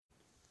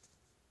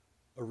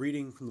A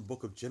reading from the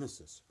book of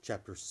Genesis,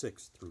 chapter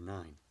 6 through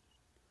 9.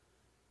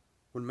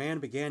 When man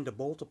began to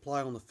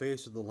multiply on the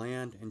face of the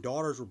land, and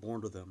daughters were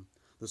born to them,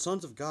 the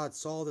sons of God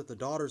saw that the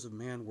daughters of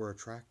man were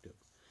attractive,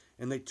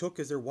 and they took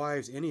as their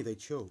wives any they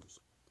chose.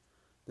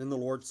 Then the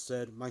Lord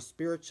said, My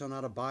spirit shall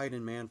not abide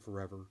in man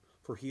forever,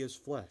 for he is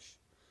flesh.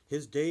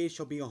 His days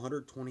shall be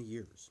 120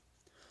 years.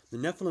 The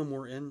Nephilim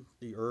were in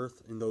the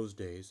earth in those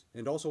days,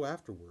 and also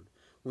afterward,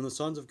 when the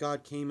sons of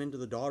God came into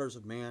the daughters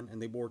of man, and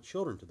they bore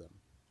children to them.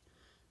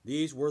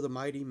 These were the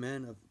mighty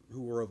men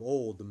who were of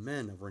old, the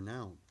men of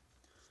renown.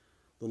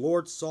 The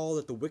Lord saw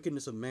that the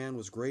wickedness of man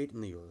was great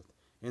in the earth,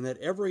 and that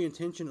every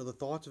intention of the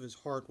thoughts of his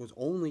heart was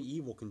only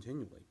evil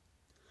continually.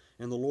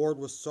 And the Lord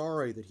was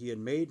sorry that he had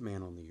made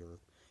man on the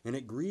earth, and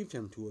it grieved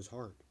him to his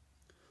heart.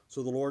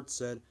 So the Lord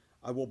said,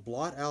 I will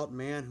blot out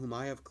man whom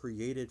I have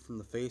created from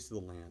the face of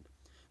the land,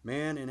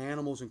 man and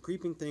animals and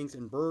creeping things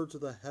and birds of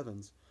the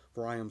heavens,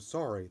 for I am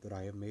sorry that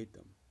I have made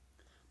them.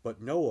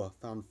 But Noah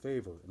found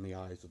favor in the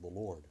eyes of the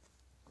Lord.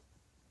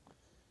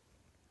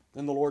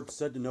 Then the Lord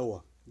said to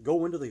Noah,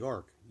 Go into the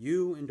ark,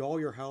 you and all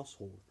your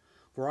household,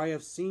 for I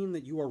have seen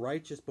that you are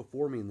righteous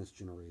before me in this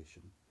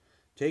generation.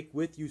 Take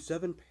with you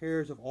 7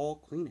 pairs of all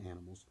clean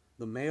animals,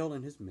 the male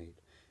and his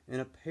mate, and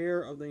a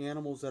pair of the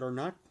animals that are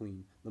not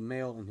clean, the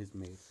male and his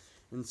mate,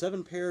 and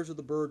 7 pairs of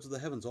the birds of the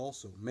heavens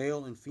also,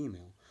 male and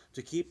female,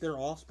 to keep their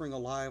offspring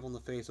alive on the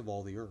face of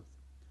all the earth.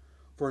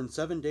 For in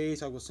 7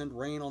 days I will send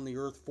rain on the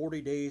earth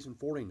 40 days and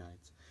 40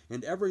 nights,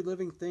 and every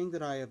living thing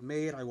that I have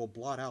made I will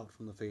blot out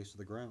from the face of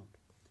the ground.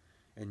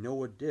 And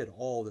Noah did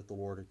all that the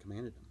Lord had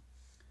commanded him.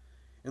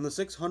 In the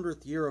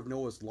 600th year of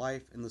Noah's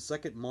life, in the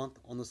 2nd month,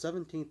 on the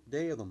 17th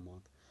day of the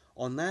month,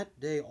 on that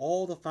day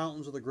all the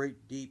fountains of the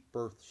great deep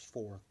burst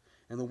forth,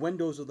 and the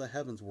windows of the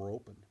heavens were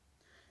opened.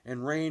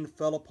 And rain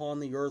fell upon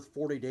the earth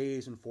 40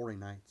 days and 40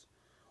 nights.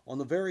 On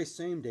the very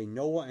same day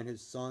Noah and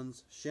his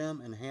sons,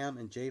 Shem and Ham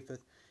and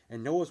Japheth,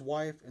 and Noah's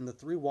wife and the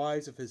 3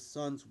 wives of his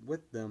sons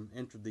with them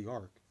entered the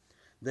ark,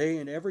 they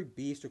and every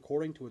beast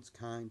according to its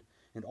kind,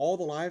 and all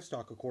the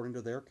livestock according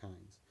to their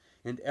kinds,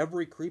 and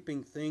every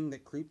creeping thing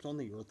that creeps on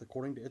the earth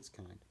according to its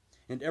kind,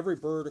 and every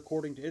bird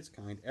according to its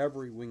kind,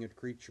 every winged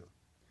creature.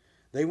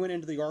 They went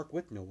into the ark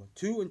with Noah,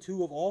 2 and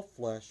 2 of all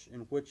flesh, in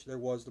which there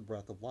was the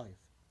breath of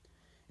life.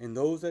 And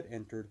those that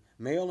entered,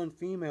 male and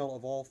female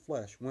of all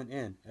flesh, went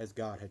in as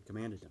God had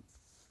commanded him.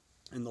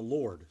 And the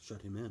Lord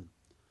shut him in.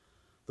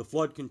 The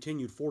flood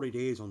continued 40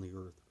 days on the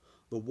earth.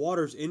 The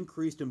waters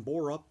increased and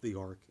bore up the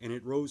ark, and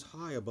it rose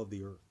high above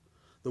the earth.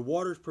 The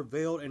waters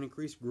prevailed and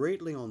increased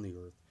greatly on the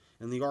earth,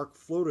 and the ark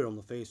floated on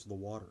the face of the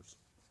waters.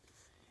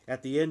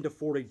 At the end of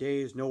 40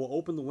 days, Noah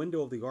opened the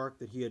window of the ark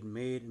that he had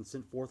made and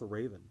sent forth a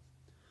raven.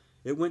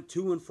 It went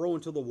to and fro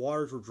until the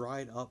waters were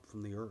dried up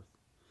from the earth.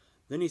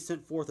 Then he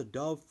sent forth a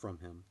dove from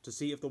him to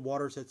see if the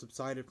waters had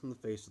subsided from the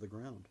face of the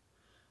ground.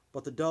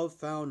 But the dove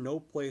found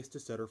no place to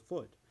set her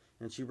foot,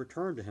 and she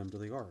returned to him to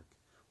the ark,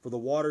 for the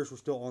waters were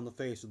still on the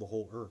face of the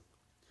whole earth.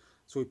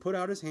 So he put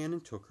out his hand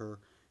and took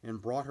her,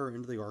 and brought her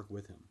into the ark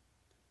with him.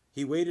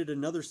 He waited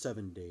another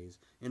 7 days,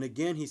 and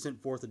again he sent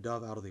forth a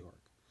dove out of the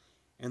ark.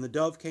 And the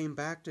dove came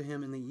back to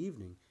him in the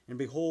evening, and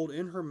behold,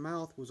 in her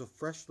mouth was a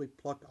freshly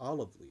plucked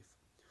olive leaf.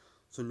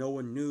 So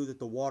Noah knew that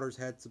the waters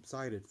had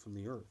subsided from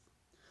the earth.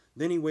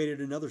 Then he waited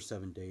another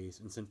 7 days,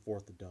 and sent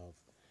forth the dove,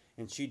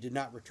 and she did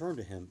not return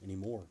to him any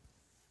more.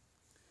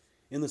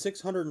 In the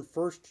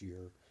 601st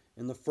year,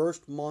 in the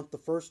 1st month, the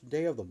 1st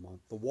day of the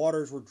month, the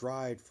waters were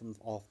dried from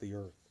off the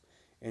earth.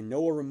 And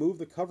Noah removed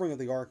the covering of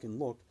the ark and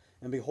looked,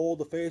 and behold,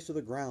 the face of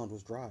the ground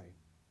was dry.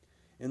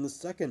 In the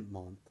 2nd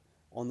month,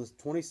 on the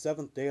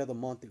 27th day of the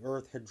month, the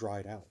earth had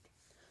dried out.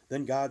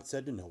 Then God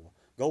said to Noah,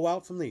 Go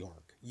out from the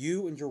ark,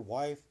 you and your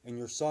wife, and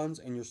your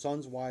sons'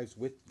 wives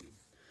with you.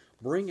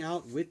 Bring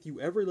out with you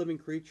every living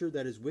creature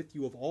that is with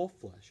you of all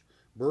flesh,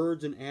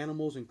 birds and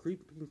animals and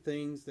creeping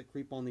things that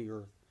creep on the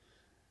earth,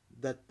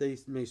 that they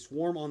may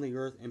swarm on the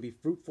earth and be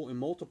fruitful and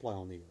multiply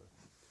on the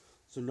earth.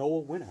 So Noah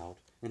went out,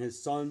 and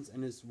his sons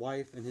and his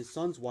wife and his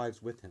sons'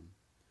 wives with him.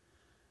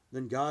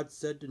 Then God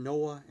said to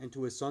Noah and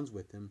to his sons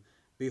with him,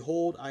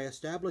 Behold, I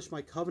establish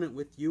my covenant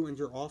with you and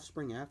your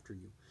offspring after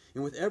you,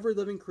 and with every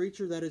living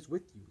creature that is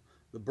with you,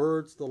 the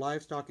birds, the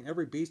livestock, and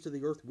every beast of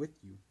the earth with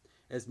you,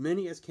 as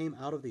many as came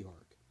out of the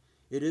ark.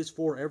 It is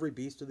for every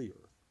beast of the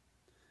earth.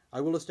 I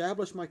will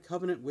establish my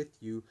covenant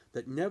with you,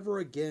 that never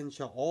again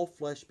shall all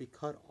flesh be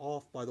cut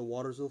off by the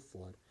waters of the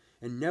flood,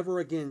 and never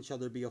again shall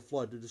there be a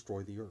flood to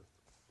destroy the earth.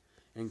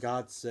 And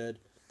God said,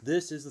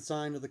 This is the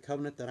sign of the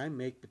covenant that I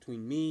make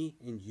between me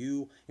and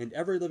you and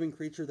every living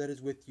creature that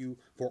is with you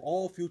for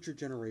all future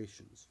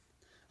generations.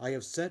 I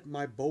have set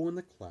my bow in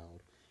the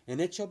cloud, and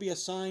it shall be a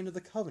sign of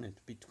the covenant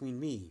between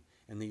me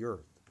and the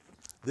earth.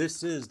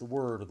 This is the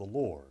word of the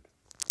Lord.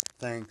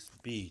 Thanks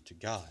be to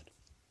God.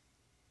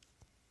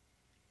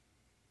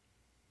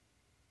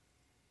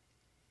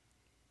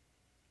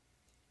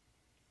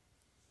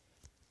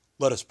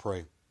 Let us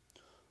pray.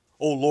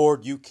 O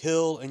Lord, you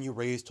kill and you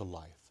raise to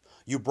life.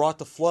 You brought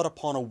the flood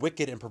upon a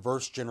wicked and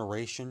perverse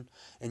generation,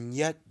 and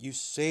yet you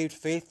saved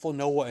faithful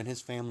Noah and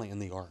his family in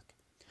the ark.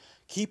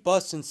 Keep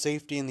us in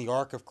safety in the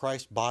ark of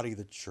Christ's body,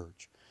 the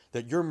church,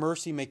 that your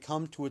mercy may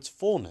come to its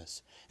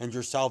fullness and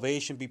your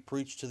salvation be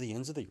preached to the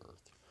ends of the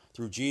earth.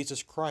 Through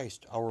Jesus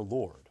Christ our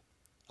Lord.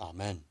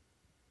 Amen.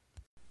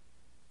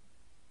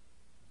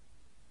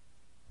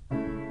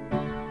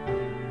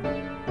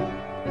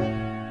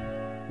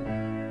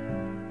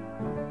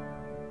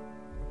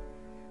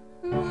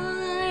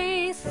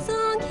 My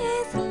song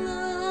is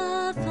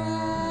love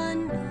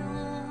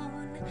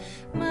unknown,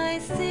 my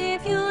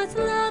Savior's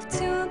love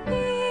to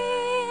me,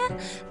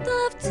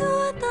 love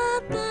to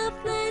the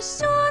loveless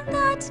shown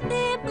that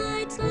they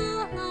might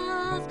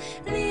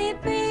lovely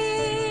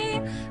be.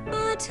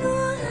 But who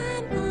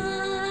am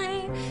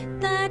I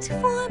that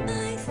for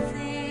my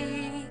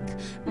sake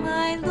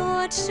my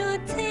Lord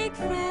should take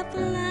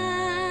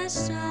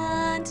flesh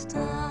and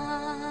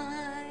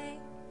die?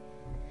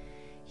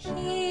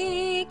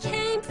 He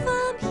came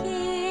from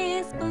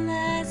his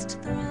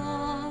blessed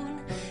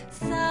throne,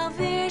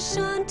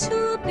 salvation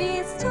to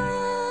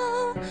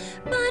bestow.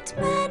 But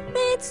men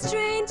made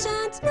strange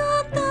and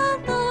not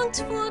the longed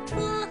for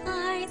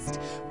Christ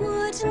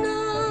would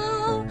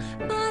know.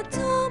 But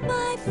oh,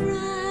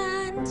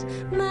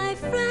 my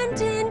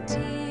friend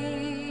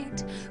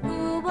indeed,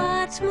 who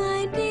at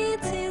my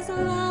needs his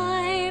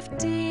life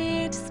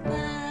did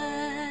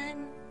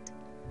spend.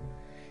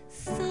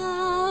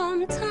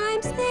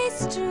 Sometimes they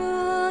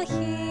strew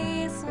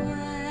his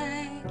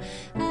way,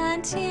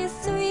 and his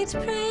sweet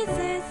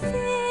praises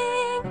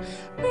sing,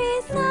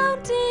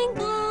 resounding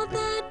all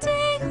the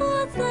day,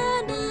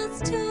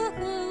 hosannas to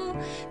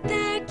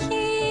their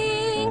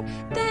King.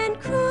 Then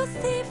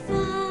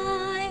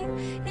crucify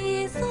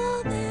is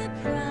all their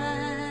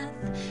breath,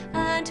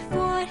 and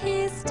for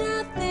his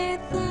death they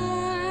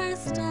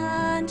thirst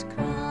and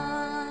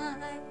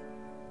cry.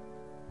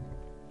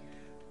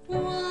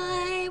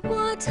 Why,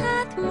 what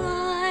hath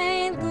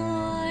my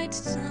Lord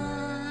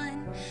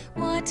done?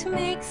 What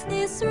makes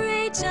this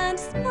rage and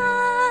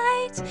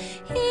spite?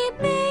 He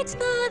made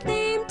the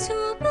lame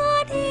to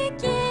run, he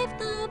gave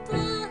the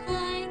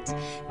blind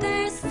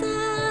their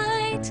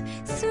sight.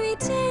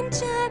 Sweet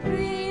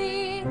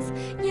injuries,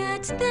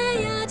 yet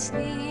they at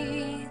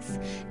ease,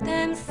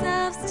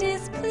 themselves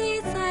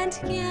displease and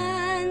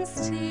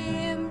against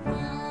him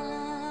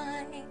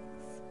rise.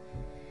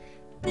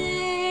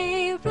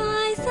 They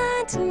rise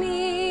and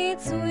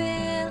needs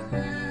will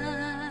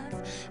have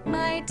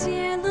my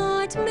dear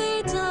Lord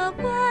made a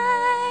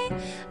way.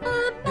 A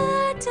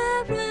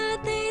murderer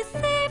they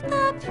save,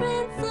 the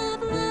Prince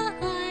of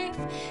Life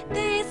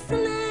they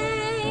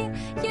slay.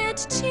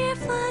 Yet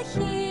cheerful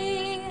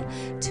he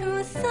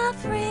to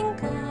suffering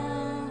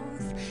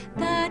goes,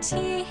 that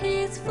he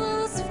his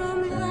foes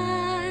from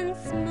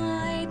lands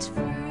might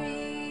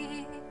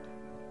free.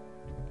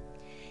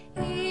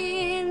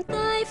 In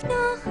life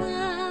no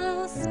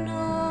house,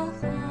 no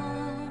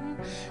home,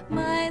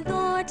 my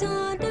Lord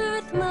on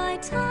earth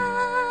might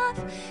have.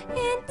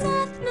 In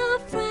death no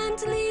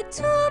friendly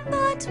tomb,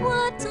 but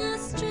what a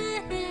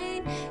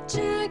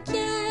stranger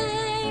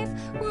gave.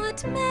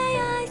 What may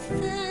I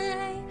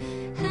say?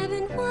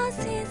 Heaven was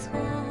his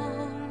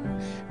home,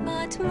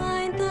 but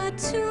mine the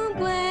tomb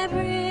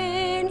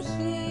wherein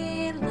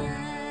he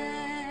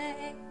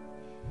lay.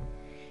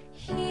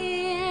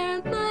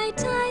 Here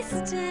might I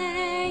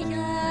stay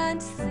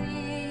and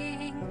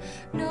sing,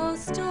 no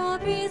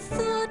story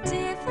so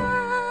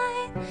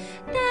divine.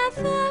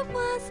 Never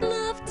was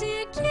love,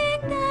 dear King,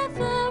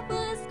 never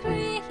was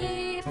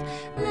grief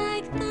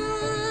like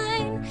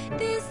thine.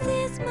 This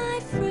is my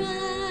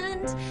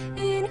friend,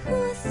 in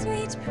whose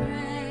sweet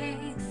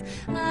praise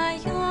I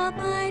all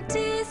my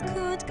days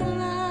could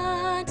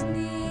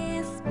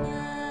gladly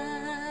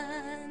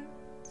spend.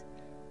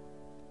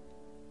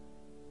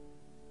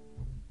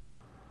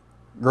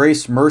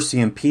 Grace, mercy,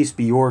 and peace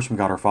be yours from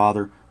God our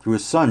Father, through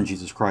his Son,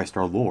 Jesus Christ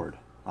our Lord.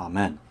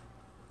 Amen.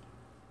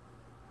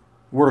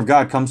 The Word of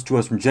God comes to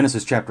us from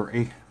Genesis chapter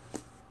 8.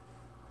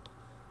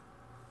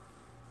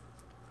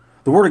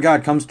 The Word of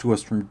God comes to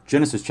us from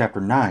Genesis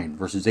chapter 9,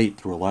 verses 8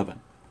 through 11.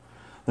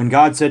 Then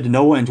God said to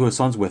Noah and to his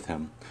sons with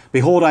him,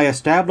 Behold, I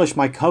establish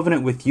my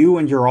covenant with you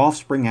and your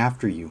offspring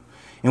after you,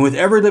 and with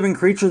every living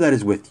creature that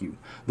is with you,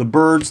 the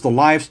birds, the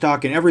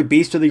livestock, and every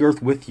beast of the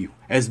earth with you,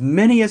 as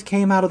many as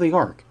came out of the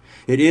ark.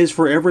 It is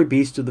for every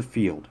beast of the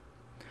field.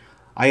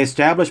 I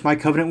establish my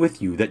covenant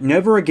with you, that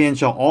never again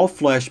shall all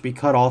flesh be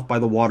cut off by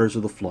the waters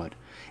of the flood,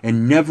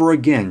 and never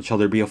again shall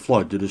there be a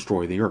flood to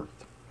destroy the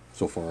earth.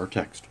 So far our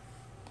text.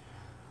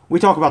 We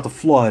talk about the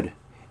flood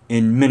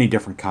in many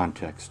different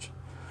contexts.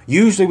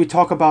 Usually we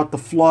talk about the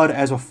flood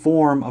as a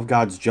form of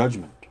God's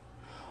judgment.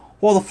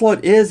 While the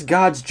flood is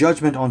God's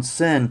judgment on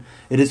sin,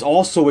 it is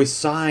also a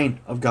sign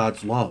of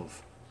God's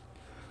love.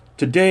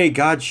 Today,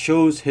 God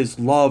shows his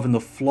love in the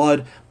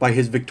flood by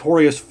his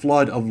victorious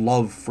flood of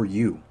love for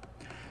you.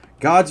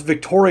 God's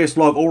victorious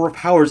love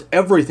overpowers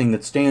everything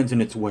that stands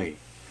in its way.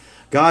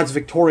 God's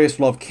victorious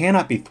love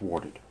cannot be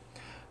thwarted.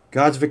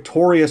 God's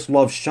victorious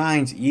love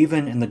shines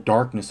even in the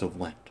darkness of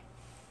Lent.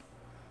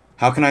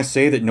 How can I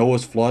say that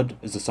Noah's flood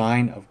is a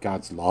sign of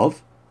God's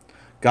love?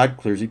 God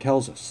clearly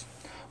tells us.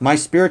 My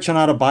spirit shall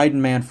not abide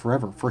in man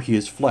forever, for he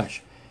is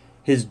flesh.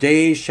 His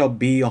days shall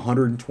be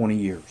 120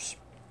 years.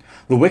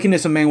 The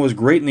wickedness of man was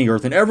great in the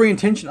earth, and every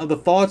intention of the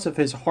thoughts of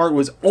his heart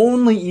was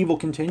only evil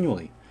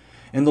continually.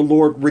 And the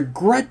Lord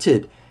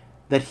regretted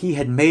that he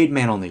had made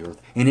man on the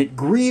earth, and it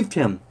grieved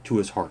him to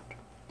his heart.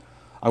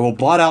 I will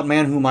blot out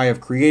man whom I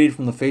have created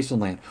from the face of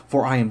the land,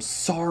 for I am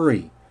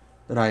sorry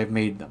that I have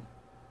made them.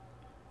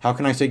 How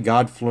can I say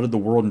God flooded the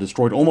world and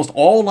destroyed almost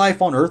all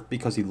life on earth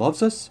because he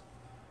loves us?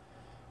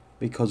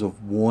 Because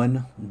of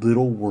one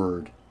little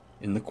word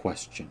in the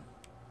question.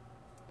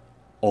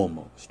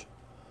 Almost.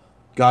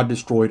 God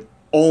destroyed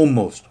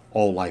almost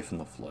all life in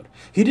the flood.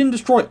 He didn't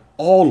destroy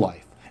all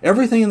life.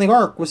 Everything in the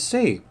ark was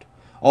saved.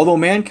 Although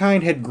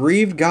mankind had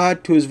grieved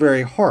God to his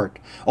very heart,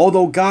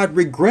 although God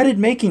regretted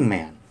making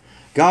man,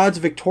 God's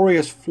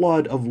victorious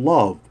flood of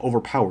love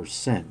overpowers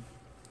sin.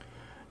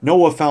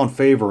 Noah found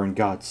favor in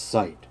God's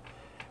sight.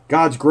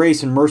 God's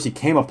grace and mercy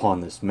came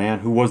upon this man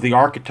who was the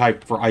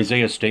archetype for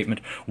Isaiah's statement,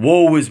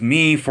 "Woe is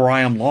me, for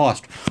I am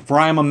lost, for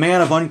I am a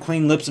man of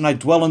unclean lips, and I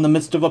dwell in the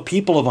midst of a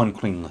people of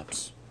unclean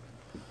lips."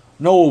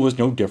 Noah was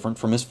no different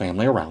from his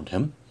family around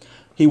him.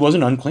 He was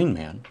an unclean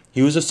man.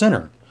 He was a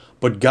sinner.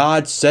 But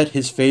God set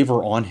his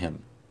favor on him.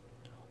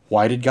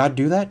 Why did God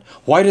do that?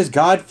 Why does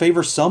God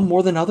favor some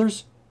more than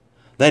others?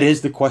 That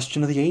is the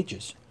question of the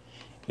ages.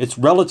 Its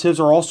relatives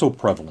are also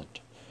prevalent.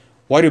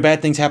 Why do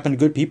bad things happen to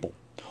good people?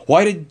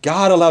 Why did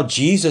God allow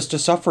Jesus to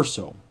suffer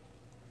so?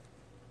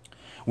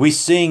 We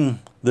sing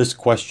this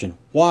question.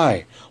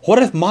 Why? What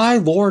hath my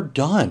Lord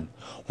done?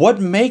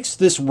 What makes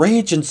this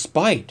rage and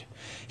spite?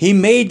 He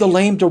made the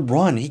lame to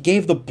run. He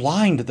gave the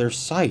blind their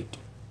sight.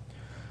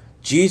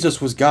 Jesus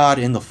was God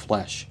in the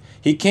flesh.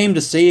 He came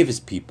to save his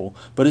people,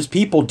 but his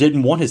people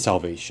didn't want his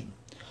salvation.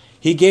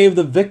 He gave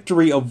the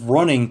victory of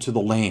running to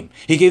the lame.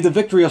 He gave the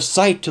victory of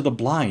sight to the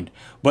blind,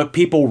 but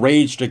people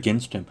raged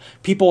against him.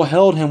 People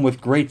held him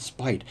with great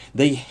spite.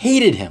 They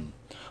hated him,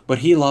 but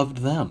he loved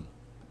them.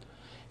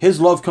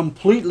 His love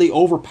completely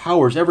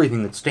overpowers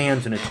everything that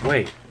stands in its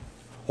way.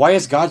 Why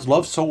is God's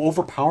love so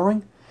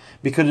overpowering?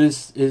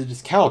 Because it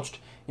is couched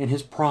in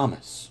his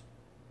promise.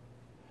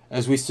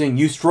 As we sing,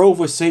 "You strove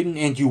with Satan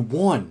and you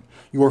won.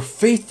 Your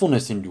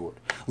faithfulness endured.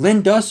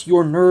 Lend us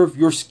your nerve,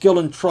 your skill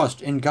and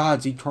trust in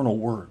God's eternal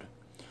word."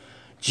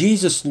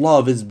 Jesus'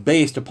 love is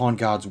based upon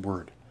God's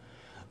word.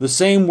 The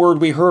same word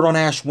we heard on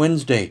Ash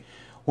Wednesday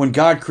when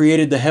God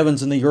created the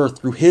heavens and the earth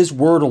through his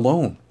word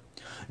alone.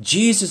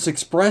 Jesus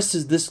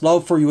expresses this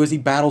love for you as he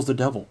battles the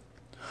devil.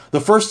 The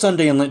first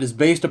Sunday in Lent is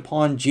based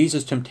upon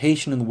Jesus'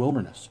 temptation in the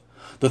wilderness.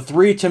 The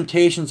 3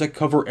 temptations that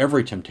cover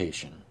every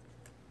temptation.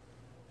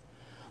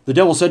 The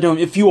devil said to him,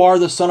 "If you are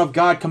the Son of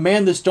God,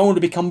 command this stone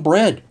to become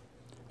bread."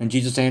 And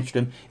Jesus answered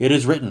him, "It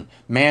is written,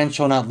 man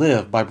shall not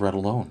live by bread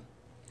alone."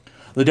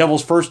 The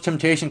devil's first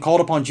temptation called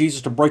upon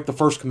Jesus to break the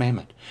first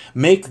commandment.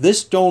 Make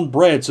this stone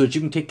bread so that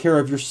you can take care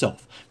of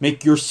yourself.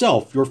 Make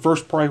yourself your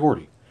first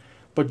priority.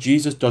 But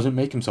Jesus doesn't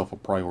make himself a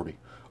priority.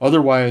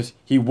 Otherwise,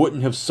 he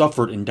wouldn't have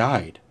suffered and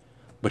died.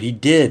 But he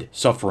did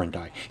suffer and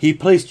die. He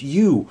placed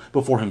you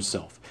before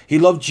himself. He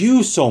loved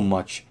you so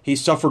much, he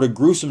suffered a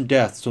gruesome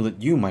death so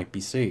that you might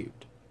be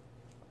saved.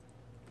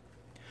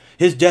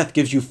 His death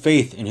gives you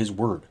faith in his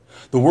word.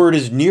 The word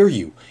is near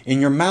you,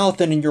 in your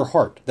mouth and in your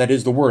heart. That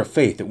is the word of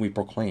faith that we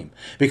proclaim.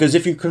 Because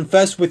if you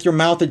confess with your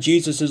mouth that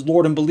Jesus is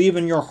Lord and believe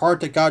in your heart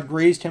that God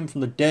raised him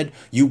from the dead,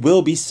 you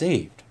will be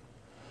saved.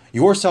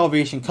 Your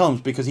salvation comes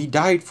because he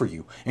died for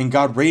you, and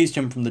God raised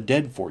him from the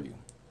dead for you.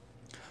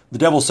 The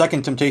devil's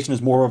second temptation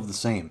is more of the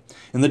same.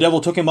 And the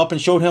devil took him up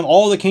and showed him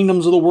all the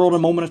kingdoms of the world in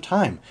a moment of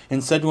time,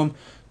 and said to him,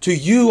 "To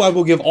you I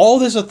will give all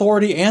this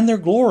authority and their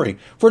glory,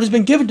 for it has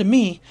been given to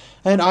me,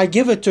 and I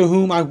give it to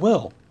whom I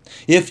will.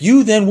 If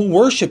you then will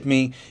worship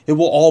me, it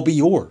will all be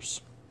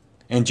yours."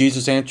 And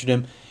Jesus answered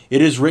him,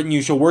 "It is written,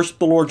 you shall worship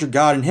the Lord your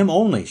God, and him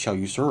only shall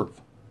you serve."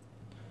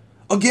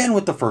 Again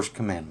with the first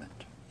commandment.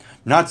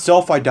 Not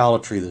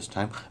self-idolatry this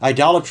time,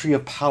 idolatry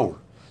of power.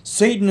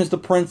 Satan is the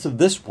prince of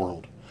this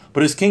world,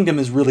 but his kingdom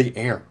is really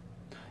air,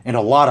 and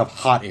a lot of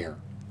hot air.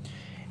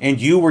 "And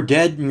you were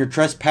dead in your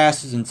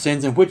trespasses and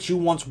sins in which you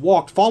once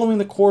walked, following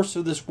the course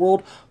of this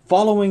world,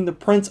 following the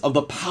prince of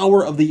the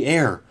power of the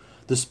air,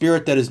 the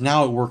spirit that is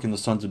now at work in the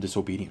sons of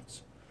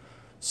disobedience."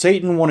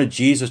 Satan wanted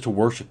Jesus to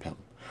worship him.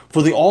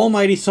 For the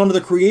almighty Son of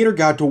the Creator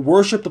God to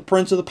worship the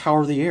prince of the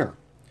power of the air.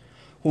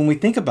 When we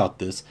think about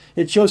this,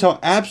 it shows how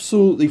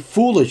absolutely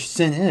foolish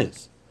sin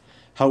is.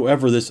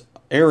 However, this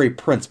airy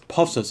prince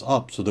puffs us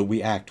up so that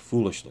we act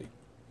foolishly.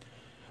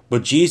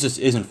 But Jesus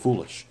isn't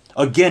foolish.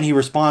 Again, he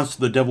responds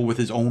to the devil with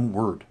his own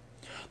word.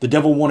 The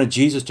devil wanted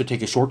Jesus to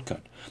take a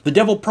shortcut. The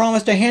devil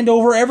promised to hand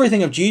over everything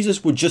if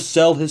Jesus would just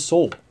sell his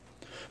soul.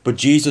 But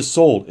Jesus'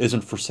 soul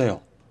isn't for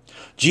sale.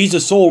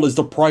 Jesus' soul is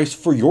the price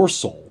for your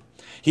soul.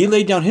 He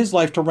laid down his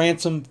life to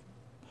ransom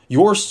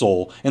your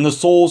soul and the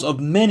souls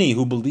of many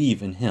who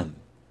believe in him.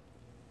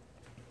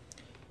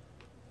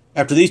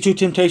 After these two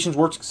temptations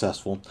were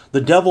successful,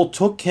 the devil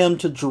took him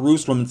to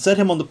Jerusalem and set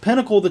him on the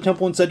pinnacle of the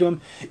temple and said to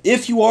him,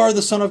 "If you are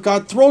the Son of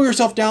God, throw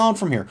yourself down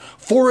from here,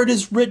 for it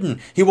is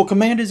written, He will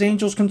command His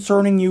angels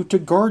concerning you to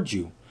guard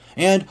you,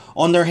 and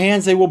on their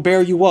hands they will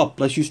bear you up,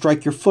 lest you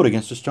strike your foot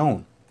against a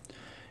stone."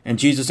 And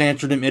Jesus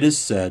answered him, "It is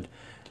said,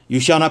 You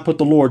shall not put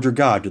the Lord your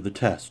God to the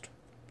test."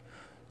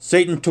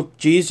 Satan took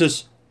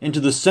Jesus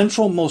into the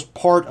centralmost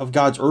part of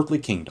God's earthly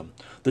kingdom,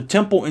 the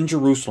temple in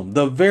Jerusalem,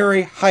 the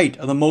very height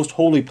of the most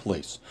holy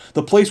place,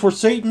 the place where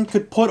Satan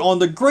could put on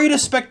the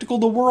greatest spectacle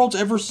the world's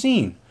ever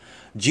seen,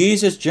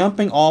 Jesus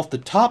jumping off the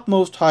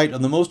topmost height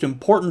of the most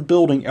important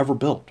building ever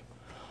built.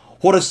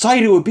 What a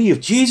sight it would be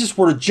if Jesus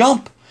were to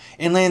jump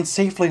and land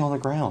safely on the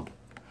ground.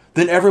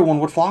 Then everyone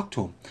would flock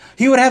to him.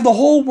 He would have the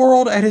whole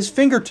world at his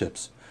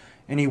fingertips,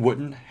 and he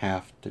wouldn't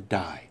have to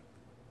die.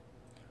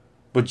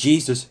 But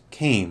Jesus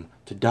came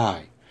to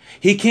die.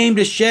 He came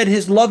to shed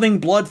his loving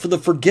blood for the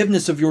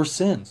forgiveness of your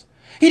sins.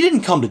 He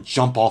didn't come to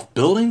jump off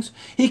buildings.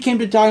 He came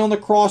to die on the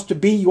cross to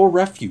be your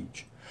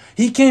refuge.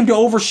 He came to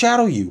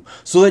overshadow you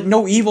so that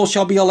no evil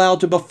shall be allowed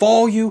to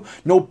befall you,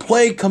 no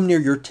plague come near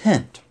your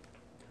tent.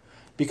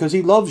 Because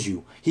he loves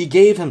you, he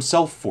gave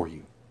himself for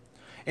you.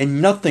 And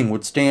nothing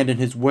would stand in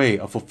his way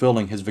of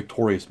fulfilling his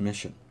victorious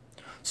mission.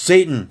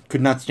 Satan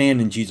could not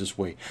stand in Jesus'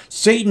 way.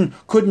 Satan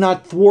could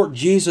not thwart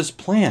Jesus'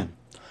 plan.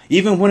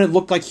 Even when it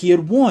looked like he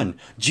had won,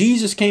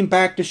 Jesus came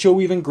back to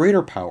show even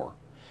greater power.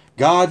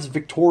 God's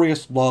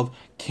victorious love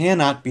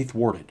cannot be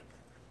thwarted.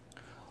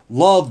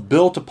 Love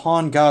built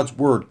upon God's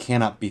word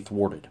cannot be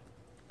thwarted.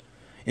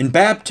 In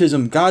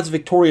baptism, God's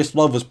victorious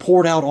love was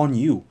poured out on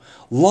you.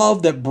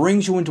 Love that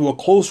brings you into a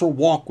closer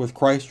walk with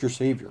Christ your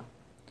Savior.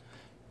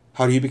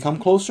 How do you become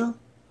closer?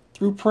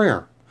 Through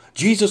prayer.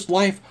 Jesus'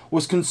 life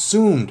was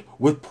consumed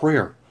with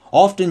prayer.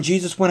 Often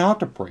Jesus went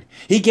out to pray.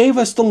 He gave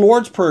us the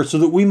Lord's Prayer so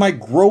that we might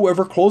grow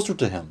ever closer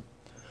to him.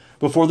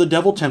 Before the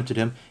devil tempted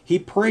him, he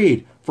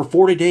prayed for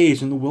 40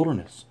 days in the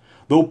wilderness.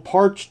 Though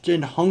parched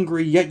and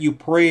hungry, yet you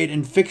prayed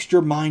and fixed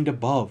your mind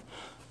above.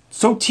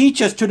 So teach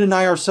us to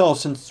deny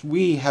ourselves, since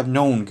we have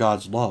known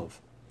God's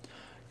love.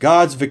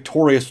 God's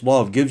victorious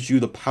love gives you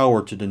the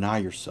power to deny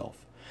yourself.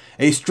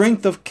 A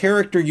strength of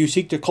character you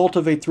seek to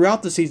cultivate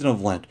throughout the season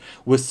of Lent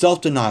with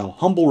self-denial,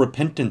 humble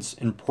repentance,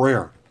 and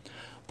prayer.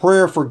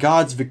 Prayer for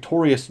God's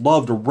victorious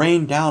love to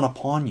rain down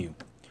upon you.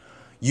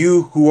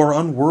 You who are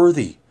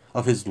unworthy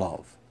of his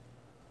love.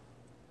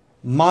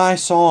 My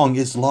song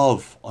is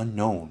love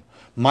unknown.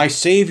 My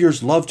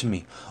Savior's love to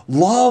me.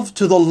 Love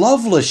to the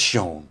loveless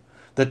shown,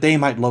 that they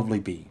might lovely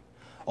be.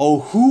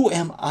 Oh, who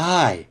am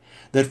I,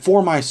 that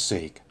for my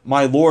sake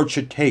my Lord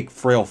should take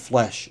frail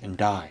flesh and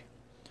die?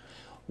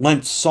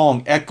 Lent's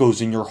song echoes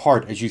in your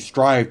heart as you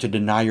strive to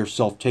deny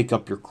yourself, take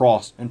up your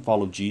cross, and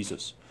follow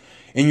Jesus.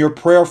 In your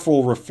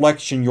prayerful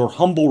reflection, your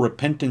humble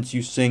repentance,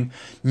 you sing,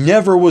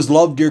 "Never was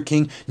love, dear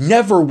King,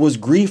 never was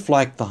grief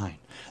like thine.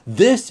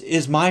 This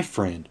is my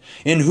friend,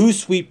 in whose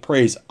sweet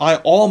praise I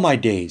all my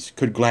days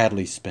could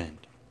gladly spend."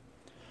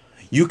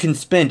 You can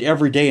spend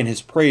every day in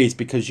his praise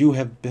because you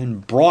have been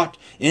brought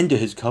into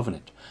his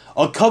covenant.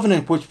 A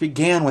covenant which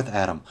began with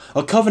Adam.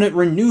 A covenant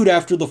renewed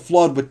after the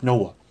flood with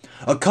Noah.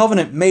 A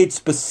covenant made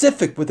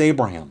specific with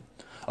Abraham.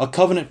 A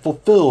covenant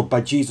fulfilled by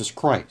Jesus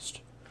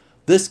Christ.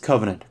 This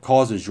covenant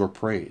causes your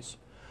praise.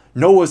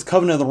 Noah's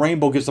covenant of the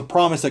rainbow gives the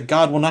promise that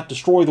God will not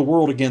destroy the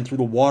world again through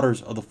the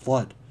waters of the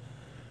flood.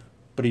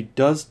 But he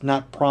does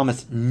not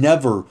promise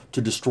never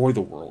to destroy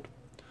the world.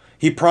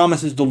 He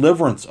promises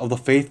deliverance of the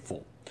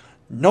faithful.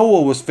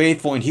 Noah was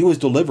faithful and he was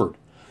delivered.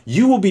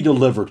 You will be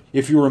delivered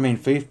if you remain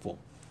faithful.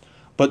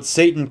 But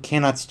Satan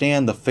cannot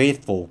stand the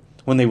faithful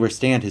when they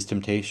withstand his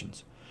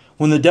temptations.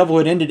 When the devil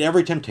had ended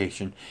every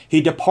temptation,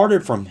 he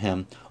departed from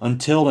him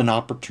until an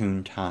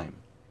opportune time.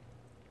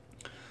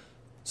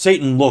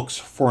 Satan looks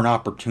for an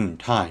opportune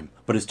time,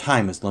 but his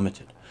time is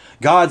limited.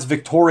 God's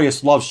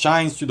victorious love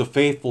shines through the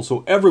faithful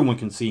so everyone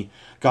can see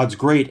God's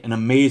great and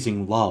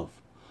amazing love.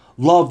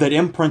 Love that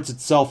imprints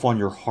itself on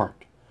your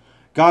heart.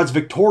 God's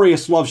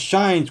victorious love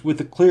shines with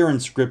the clear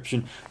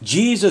inscription,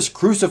 "Jesus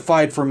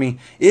crucified for me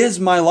is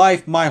my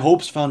life, my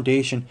hope's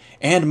foundation,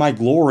 and my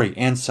glory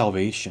and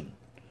salvation."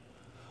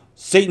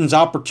 Satan's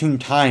opportune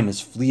time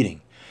is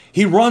fleeting.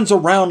 He runs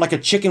around like a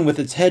chicken with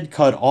its head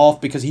cut off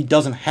because he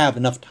doesn't have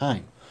enough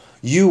time.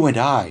 You and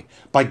I,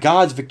 by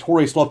God's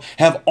victorious love,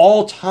 have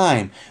all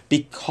time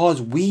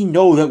because we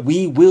know that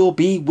we will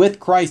be with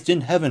Christ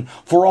in heaven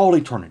for all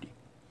eternity.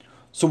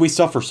 So we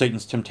suffer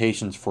Satan's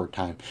temptations for a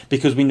time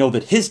because we know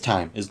that his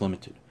time is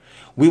limited.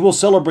 We will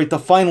celebrate the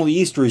final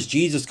Easter as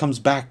Jesus comes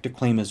back to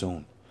claim his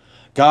own.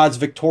 God's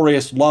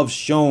victorious love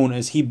shone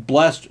as he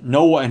blessed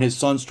Noah and his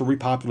sons to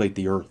repopulate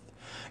the earth.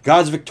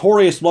 God's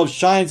victorious love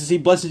shines as he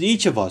blesses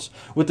each of us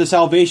with the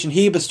salvation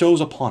he bestows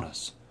upon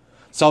us.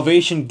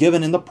 Salvation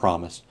given in the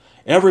promise,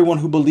 everyone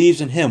who believes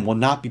in him will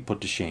not be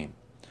put to shame.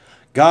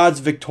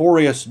 God's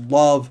victorious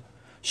love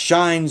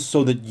shines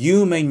so that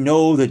you may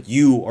know that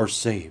you are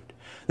saved,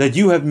 that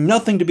you have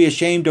nothing to be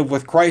ashamed of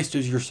with Christ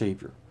as your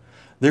Savior.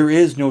 There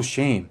is no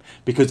shame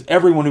because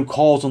everyone who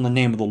calls on the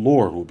name of the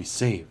Lord will be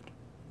saved.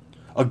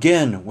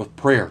 Again, with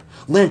prayer.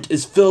 Lent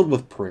is filled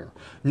with prayer.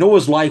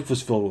 Noah's life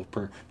was filled with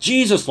prayer.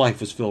 Jesus' life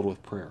was filled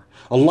with prayer.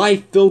 A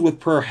life filled with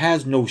prayer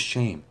has no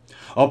shame.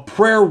 A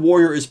prayer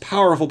warrior is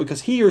powerful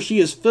because he or she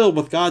is filled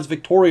with God's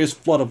victorious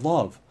flood of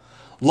love.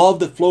 Love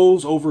that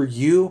flows over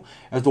you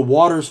as the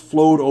waters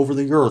flowed over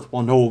the earth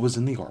while Noah was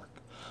in the ark.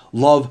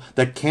 Love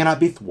that cannot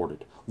be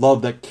thwarted.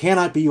 Love that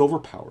cannot be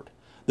overpowered.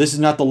 This is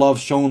not the love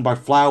shown by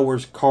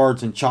flowers,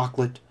 cards, and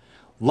chocolate.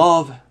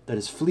 Love that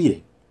is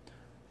fleeting.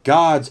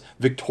 God's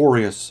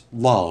victorious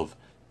love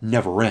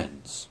never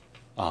ends.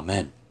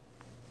 Amen.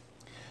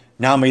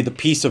 Now may the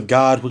peace of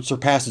God, which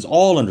surpasses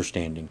all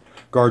understanding,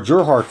 guard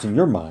your hearts and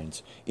your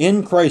minds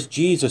in Christ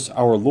Jesus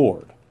our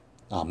Lord.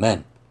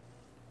 Amen.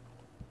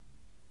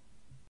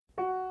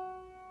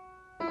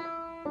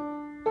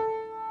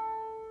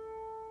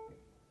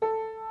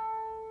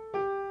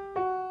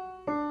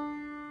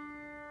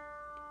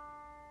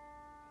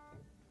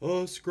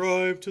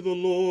 Ascribe to the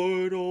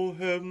Lord, O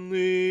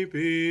heavenly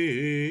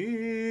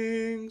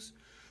beings.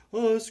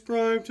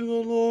 Ascribe to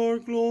the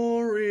Lord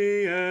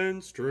glory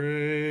and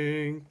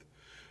strength.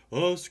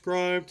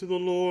 Ascribe to the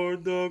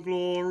Lord the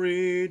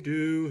glory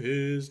due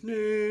his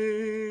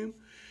name.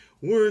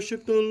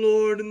 Worship the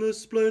Lord in the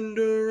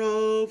splendor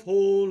of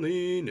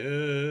holiness.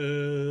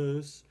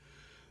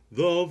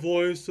 The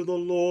voice of the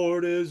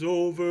Lord is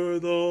over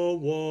the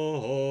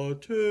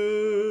waters.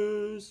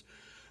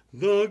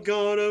 The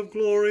God of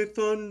glory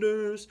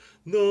thunders,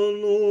 the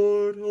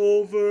Lord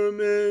over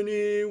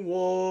many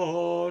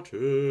waters.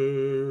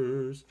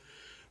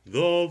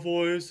 The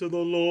voice of the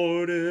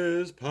Lord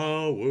is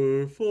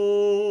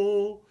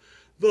powerful.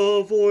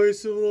 The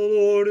voice of the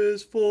Lord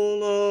is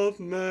full of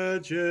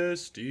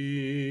majesty.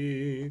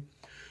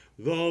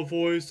 The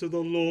voice of the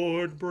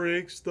Lord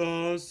breaks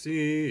the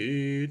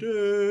cedars.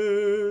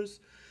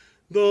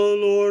 The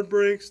Lord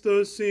breaks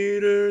the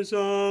cedars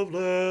of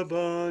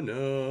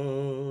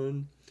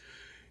Lebanon.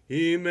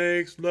 He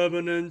makes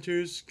Lebanon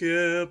to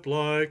skip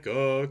like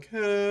a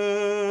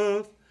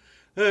calf,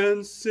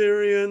 and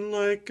Syrian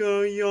like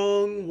a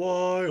young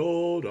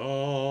wild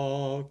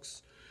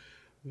ox.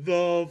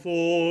 The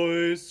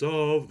voice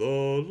of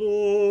the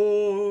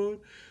Lord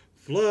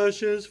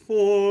flashes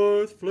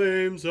forth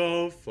flames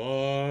of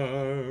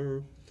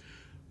fire.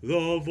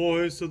 The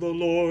voice of the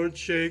Lord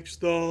shakes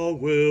the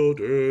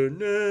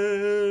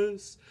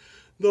wilderness.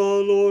 The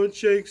Lord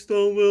shakes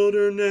the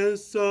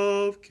wilderness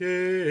of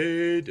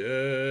Kadesh.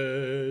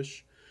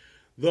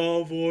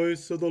 The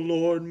voice of the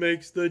Lord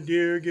makes the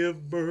deer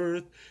give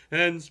birth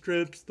and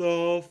strips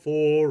the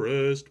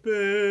forest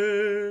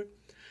bare.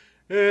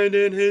 And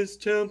in his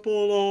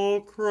temple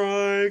all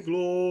cry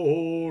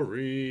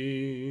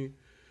glory.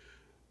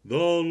 The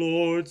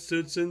Lord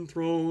sits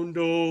enthroned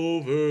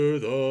over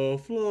the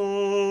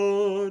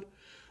flood.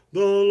 The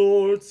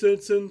Lord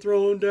sits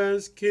enthroned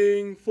as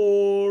King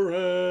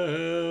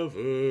forever.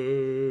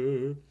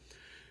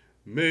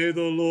 May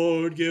the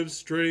Lord give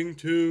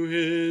strength to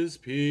his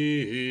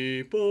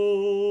people.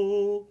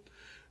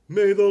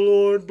 May the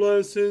Lord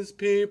bless his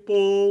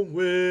people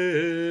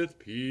with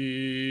peace.